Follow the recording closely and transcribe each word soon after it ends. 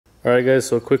Alright guys,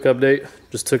 so a quick update.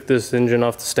 Just took this engine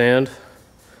off the stand.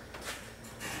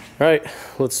 Alright,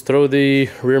 let's throw the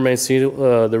rear main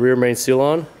seal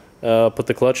on, put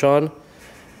the clutch on,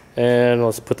 and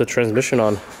let's put the transmission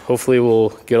on. Hopefully we'll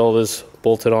get all this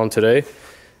bolted on today,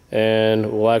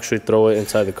 and we'll actually throw it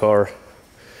inside the car.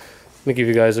 Let me give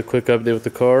you guys a quick update with the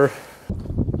car.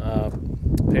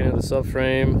 Painted the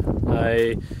subframe.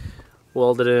 I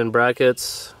welded in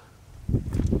brackets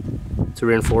to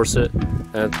reinforce it,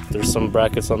 and there's some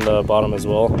brackets on the bottom as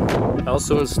well. I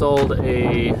also installed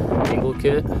a angle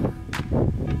kit.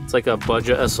 It's like a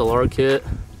budget SLR kit.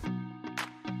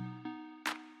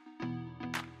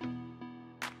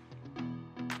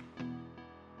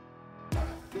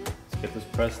 Let's get this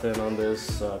pressed in on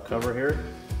this cover here.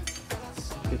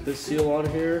 Get this seal on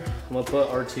here. I'm gonna put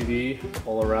RTV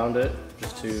all around it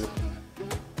just to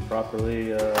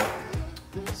properly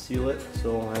seal it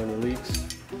so it won't have any leaks.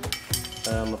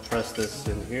 I'm gonna press this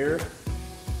in here,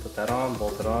 put that on,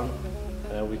 bolt it on,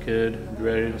 and we could be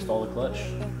ready to install the clutch.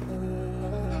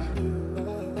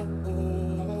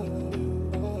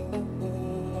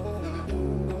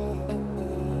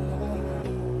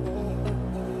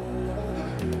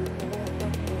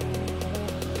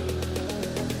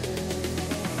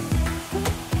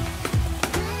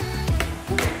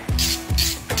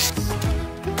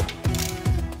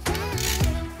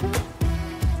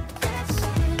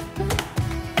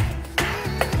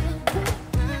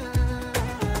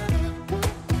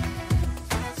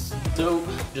 So,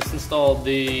 just installed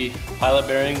the pilot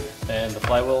bearing and the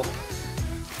flywheel.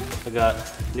 I got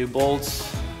new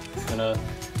bolts. I'm gonna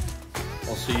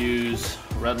also use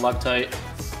red Loctite.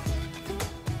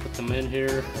 Put them in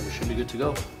here and we should be good to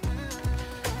go.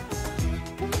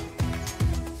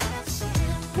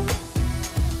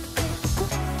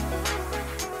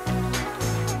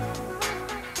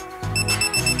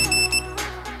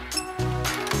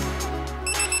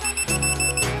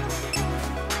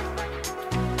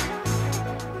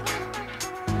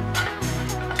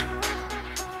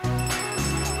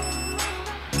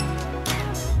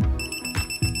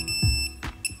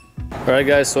 Alright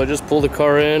guys, so I just pulled the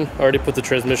car in, already put the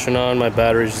transmission on, my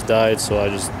battery just died, so I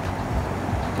just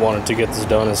wanted to get this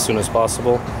done as soon as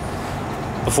possible.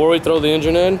 Before we throw the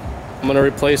engine in, I'm going to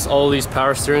replace all these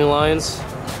power steering lines.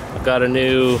 I've got a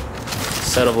new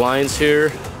set of lines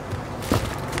here,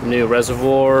 new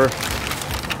reservoir,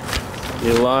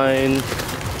 new line,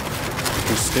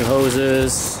 new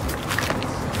hoses,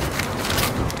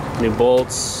 new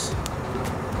bolts.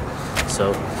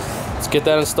 So let's get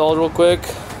that installed real quick.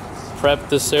 Prep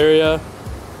this area,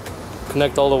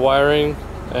 connect all the wiring,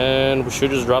 and we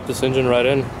should just drop this engine right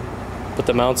in, put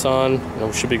the mounts on, and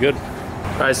we should be good.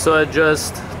 Alright, so I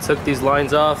just took these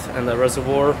lines off and the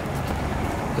reservoir,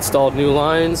 installed new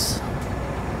lines.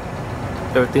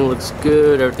 Everything looks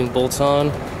good, everything bolts on.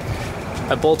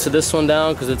 I bolted this one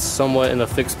down because it's somewhat in a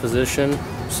fixed position.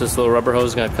 So this little rubber hose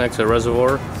is going to connect to the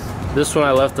reservoir. This one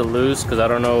I left it loose because I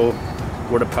don't know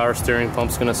where the power steering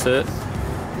pump's going to sit.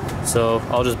 So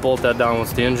I'll just bolt that down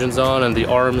once the engine's on and the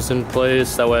arm's in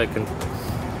place. That way I can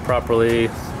properly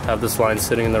have this line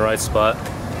sitting in the right spot.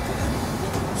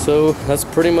 So that's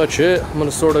pretty much it. I'm gonna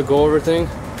sort of go over everything.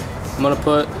 I'm gonna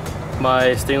put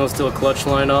my stainless steel clutch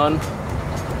line on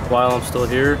while I'm still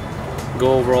here.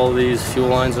 Go over all these fuel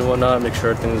lines and whatnot, make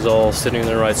sure everything's all sitting in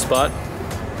the right spot.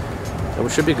 And we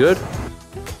should be good.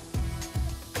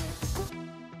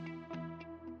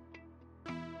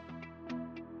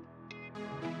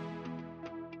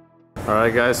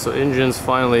 Alright guys, so engine's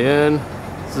finally in.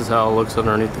 This is how it looks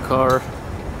underneath the car.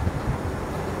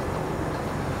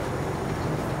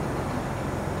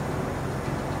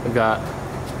 I got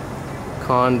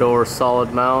Condor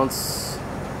solid mounts.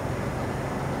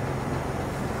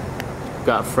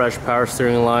 Got fresh power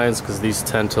steering lines because these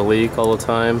tend to leak all the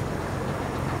time.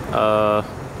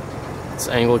 This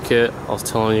angle kit I was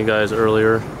telling you guys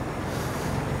earlier.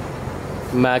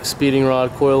 Max speeding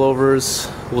rod coilovers.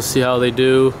 We'll see how they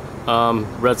do.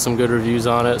 Read some good reviews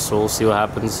on it, so we'll see what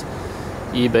happens.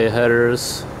 eBay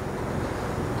headers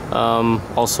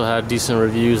also had decent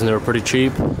reviews and they were pretty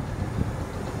cheap.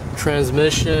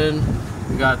 Transmission,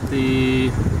 we got the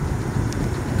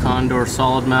Condor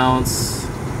solid mounts.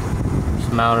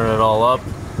 Just mounted it all up.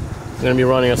 I'm gonna be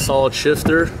running a solid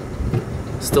shifter.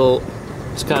 Still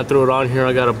just kind of threw it on here.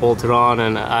 I gotta bolt it on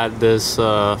and add this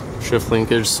shift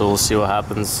linkage, so we'll see what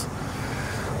happens.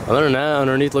 Other than that,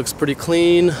 underneath looks pretty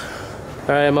clean.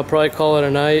 Alright, I'm gonna probably call it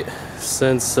a night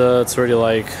since it's already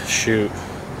like, shoot.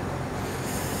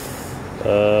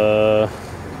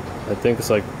 I think it's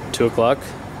like 2 o'clock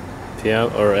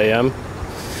p.m. or a.m.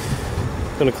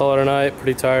 Gonna call it a night,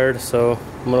 pretty tired, so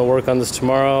I'm gonna work on this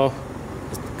tomorrow.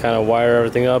 kind of wire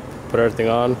everything up, put everything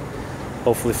on,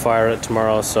 hopefully fire it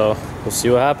tomorrow, so we'll see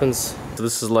what happens. So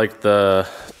this is like the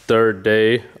third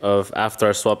day of after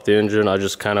I swapped the engine. I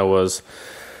just kind of was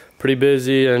pretty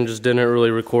busy and just didn't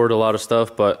really record a lot of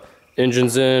stuff, but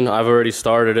engine's in, I've already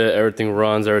started it, everything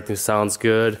runs, everything sounds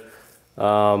good.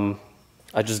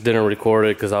 I just didn't record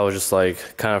it because I was just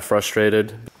like kind of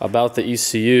frustrated. About the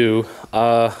ECU,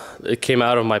 it came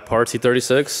out of my parts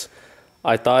E36.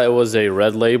 I thought it was a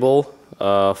red label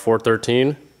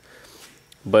 413,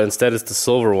 but instead it's the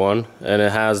silver one, and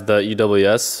it has the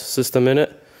EWS system in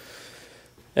it.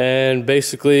 And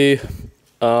basically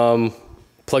plugged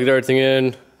everything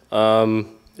in.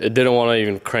 It didn't want to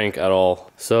even crank at all.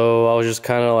 So I was just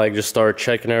kind of like, just started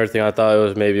checking everything. I thought it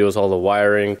was maybe it was all the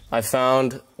wiring. I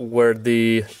found where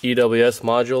the EWS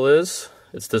module is.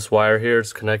 It's this wire here.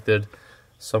 It's connected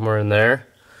somewhere in there.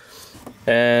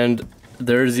 And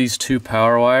there's these two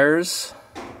power wires.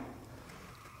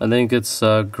 I think it's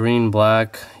green,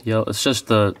 black, yellow. It's just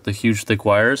the huge thick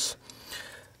wires.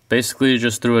 Basically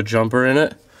just threw a jumper in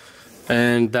it,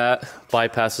 and that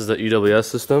bypasses the EWS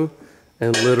system.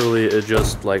 And literally it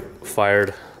just like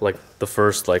fired like the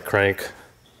first like crank.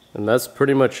 And that's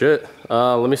pretty much it.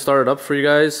 Let me start it up for you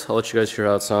guys. I'll let you guys hear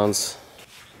how it sounds.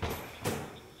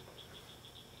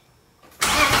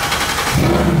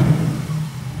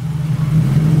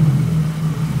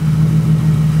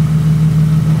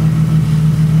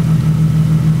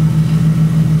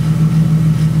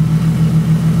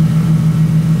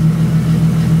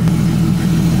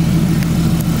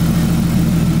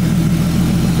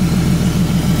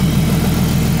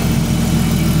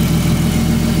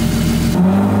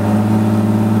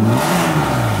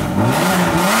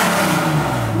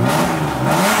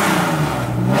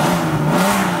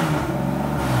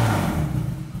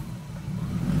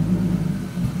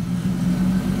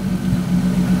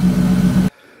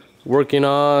 Working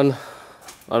on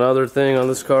another thing on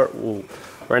this car.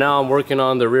 Right now I'm working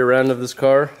on the rear end of this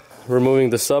car,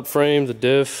 removing the subframe, the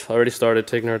diff. I already started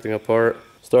taking everything apart.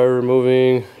 Started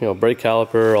removing, you know, brake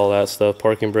caliper, all that stuff,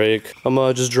 parking brake. I'm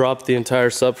gonna just drop the entire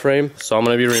subframe. So I'm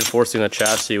gonna be reinforcing the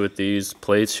chassis with these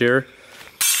plates here.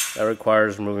 That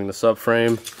requires removing the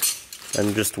subframe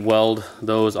and just weld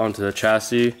those onto the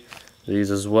chassis.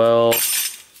 These as well,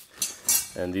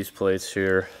 and these plates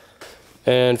here.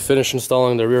 And finish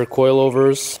installing the rear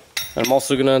coilovers. I'm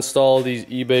also gonna install these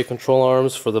eBay control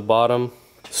arms for the bottom.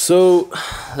 So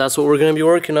that's what we're gonna be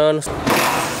working on.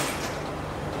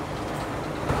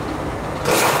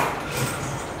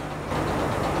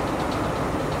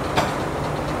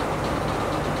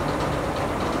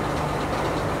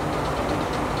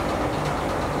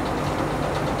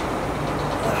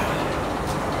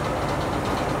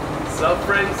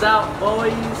 Subframe's out,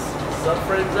 boys.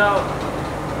 Subframe's out.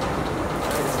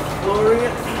 Lowering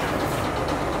it.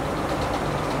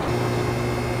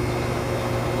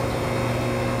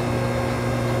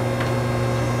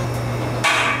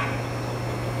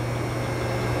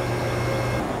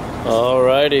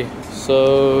 Alrighty,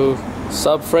 so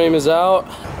subframe is out.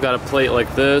 Got a plate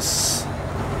like this.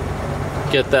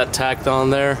 Get that tacked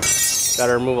on there. Got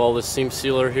to remove all the seam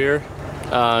sealer here.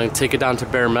 Take it down to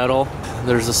bare metal.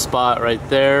 There's a spot right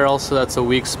there. Also, that's a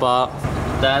weak spot.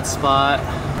 That spot.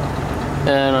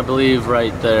 And I believe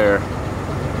right there.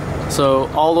 So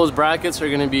all those brackets are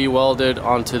going to be welded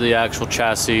onto the actual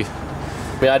chassis.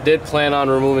 I did plan on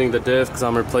removing the diff because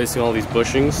I'm replacing all these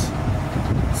bushings.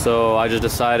 So I just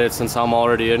decided, since I'm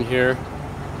already in here,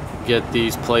 get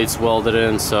these plates welded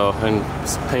in, so, and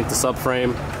paint the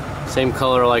subframe same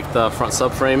color like the front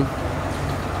subframe.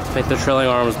 Paint the trailing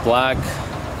arms black.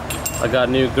 I got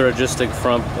new garagistic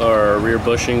front or rear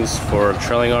bushings for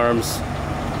trailing arms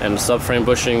and subframe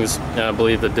bushings, and I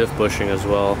believe the diff bushing as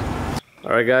well.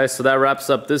 Alright guys, so that wraps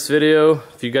up this video.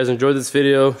 If you guys enjoyed this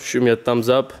video, shoot me a thumbs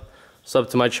up, sub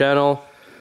to my channel,